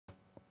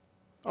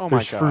Oh my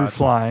There's fruit God.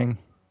 flying.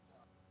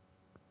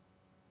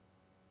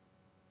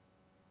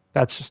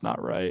 That's just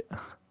not right.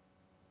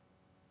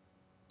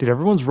 Dude,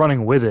 everyone's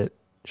running with it.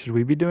 Should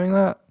we be doing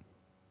that?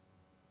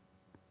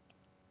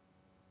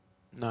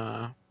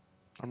 Nah,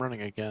 I'm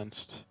running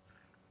against.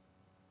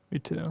 Me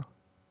too.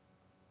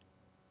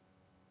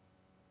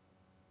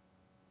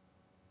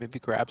 Maybe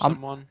grab I'm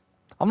someone.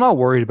 I'm not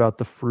worried about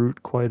the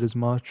fruit quite as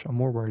much. I'm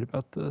more worried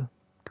about the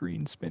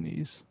green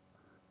spinnies.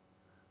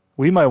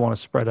 We might want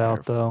to spread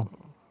out though. Careful.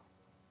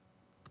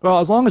 Well,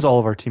 as long as all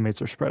of our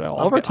teammates are spread out.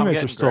 All of our I'm teammates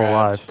are getting still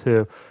grabbed.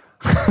 alive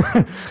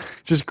too.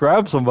 Just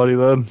grab somebody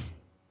then.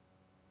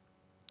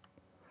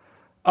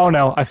 Oh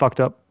no, I fucked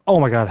up. Oh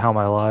my god, how am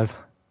I alive?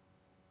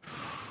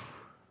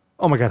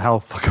 Oh my god, how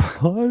the fuck am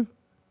I alive?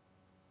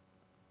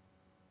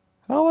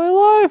 How am I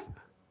alive?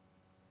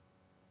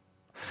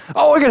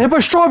 Oh, I got hit by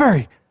a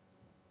strawberry!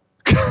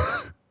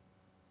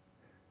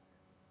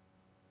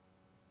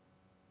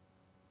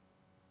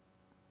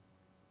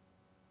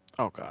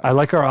 Oh I God.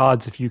 like our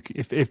odds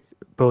if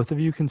both of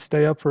you can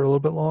stay up for a little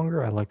bit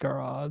longer. I like our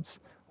odds.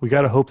 We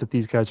got to hope that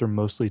these guys are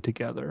mostly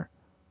together.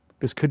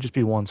 This could just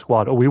be one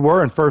squad. Oh, we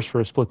were in first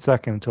for a split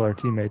second until our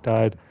teammate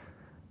died.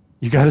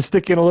 You got to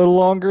stick in a little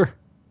longer.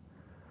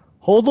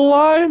 Hold the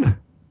line.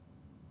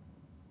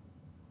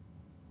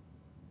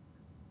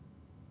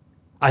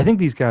 I think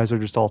these guys are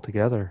just all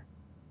together.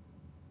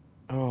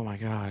 Oh my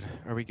God.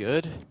 Are we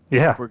good?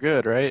 Yeah, We're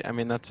good, right? I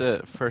mean, that's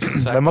it. First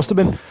and that must have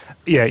been. second.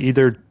 Yeah,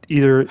 either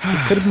it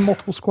could have been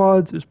multiple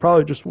squads. It was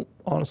probably just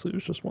honestly it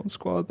was just one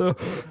squad though.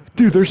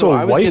 Dude, there's a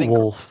So white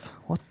wolf.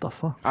 What the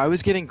fuck? I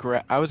was getting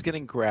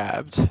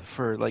grabbed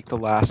for like the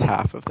last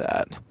half of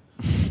that.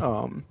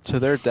 So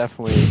they're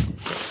definitely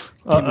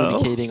Uh oh.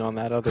 communicating on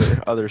that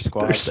other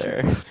squad There's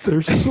there.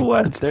 there's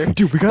sweats. They're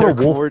Dude, we got a they're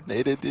wolf.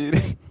 coordinated,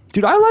 dude.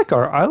 Dude, I like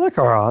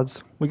our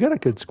odds. We got a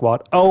good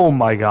squad. Oh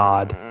my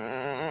god.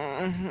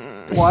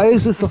 Why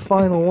is this a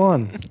final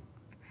one?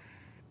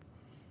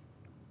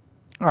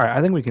 All right,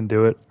 I think we can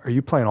do it. Are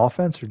you playing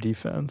offense or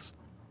defense?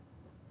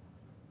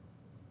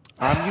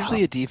 I'm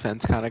usually a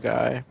defense kind of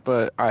guy,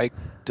 but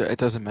it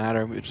doesn't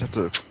matter. We just have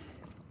to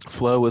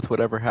flow with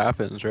whatever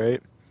happens,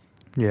 right?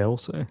 Yeah, we'll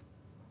see.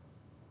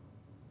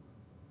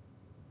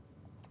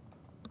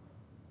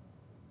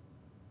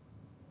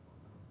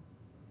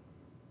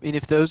 I mean,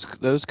 if those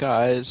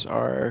guys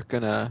are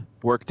gonna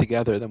work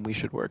together, then we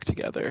should work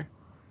together.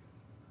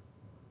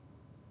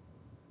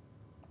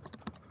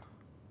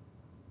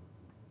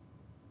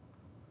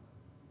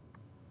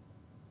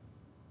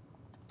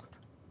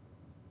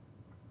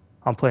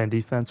 I'm playing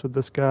defense with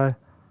this guy.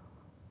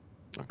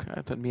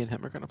 Okay, then me and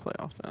him are gonna play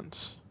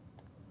offense.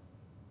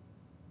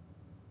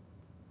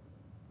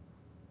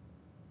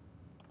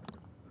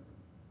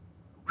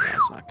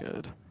 That's not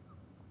good.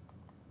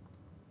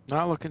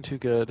 Not looking too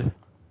good.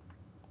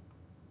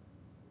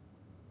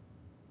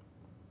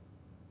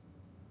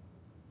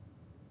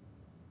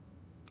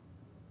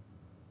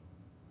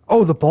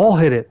 Oh, the ball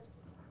hit it.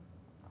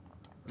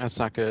 That's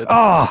not good.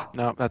 Ah,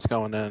 No, that's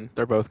going in.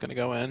 They're both gonna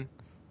go in.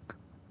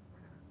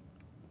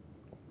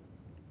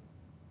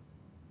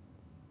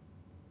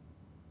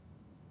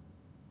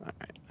 All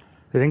right.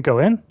 they didn't go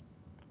in.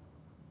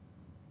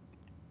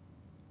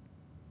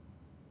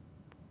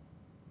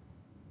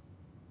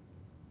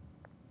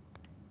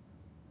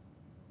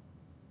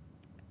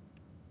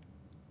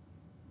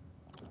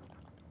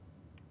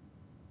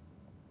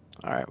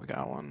 All right, we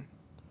got one.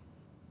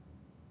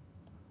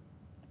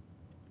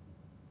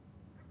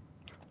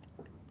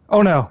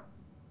 Oh no.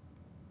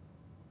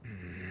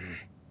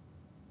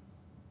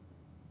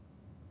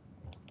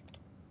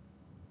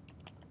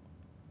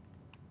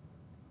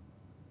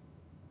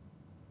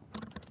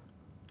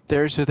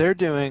 They're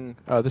doing.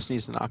 Oh, this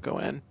needs to not go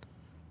in.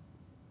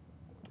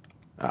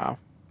 Oh,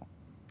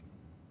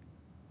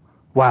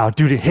 Wow,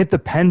 dude, it hit the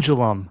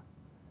pendulum.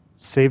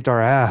 Saved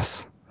our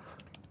ass.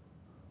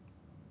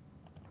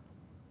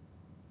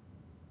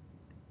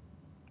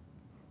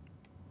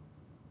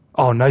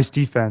 Oh, nice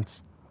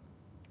defense.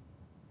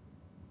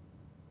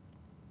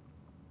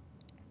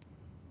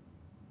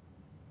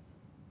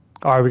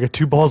 All right, we got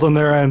two balls on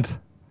their end.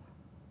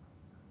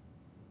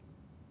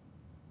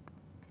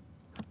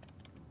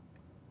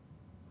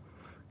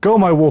 Go,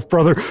 my wolf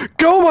brother.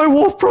 Go, my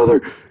wolf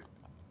brother.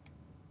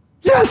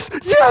 Yes,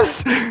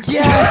 yes,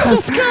 yes,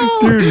 let's yes, go!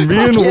 dude. Me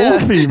Fuck and yeah!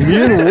 Wolfie,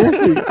 me and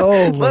Wolfie.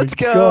 Oh my Let's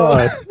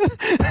go!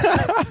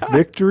 god,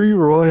 victory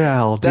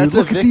royale, dude. That's a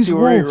Look at these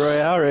victory wolves.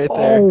 royale right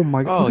there. Oh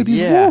my, Oh look at these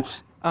yeah.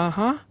 wolves.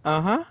 Uh-huh.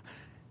 Uh-huh.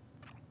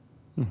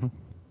 hmm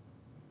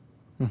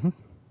hmm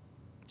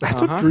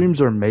That's what Uh-huh.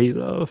 dreams are made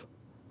of.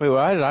 Wait,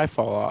 why did I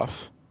fall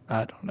off?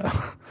 I don't know.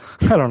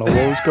 I don't know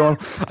what was going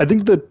on. I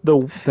think that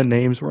the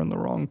names were in the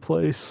wrong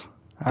place.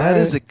 All That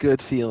is right, a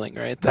good feeling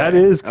right that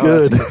there. is Oh,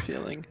 that's a good. good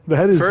feeling.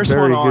 That is First one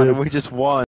very on, and good. we just won.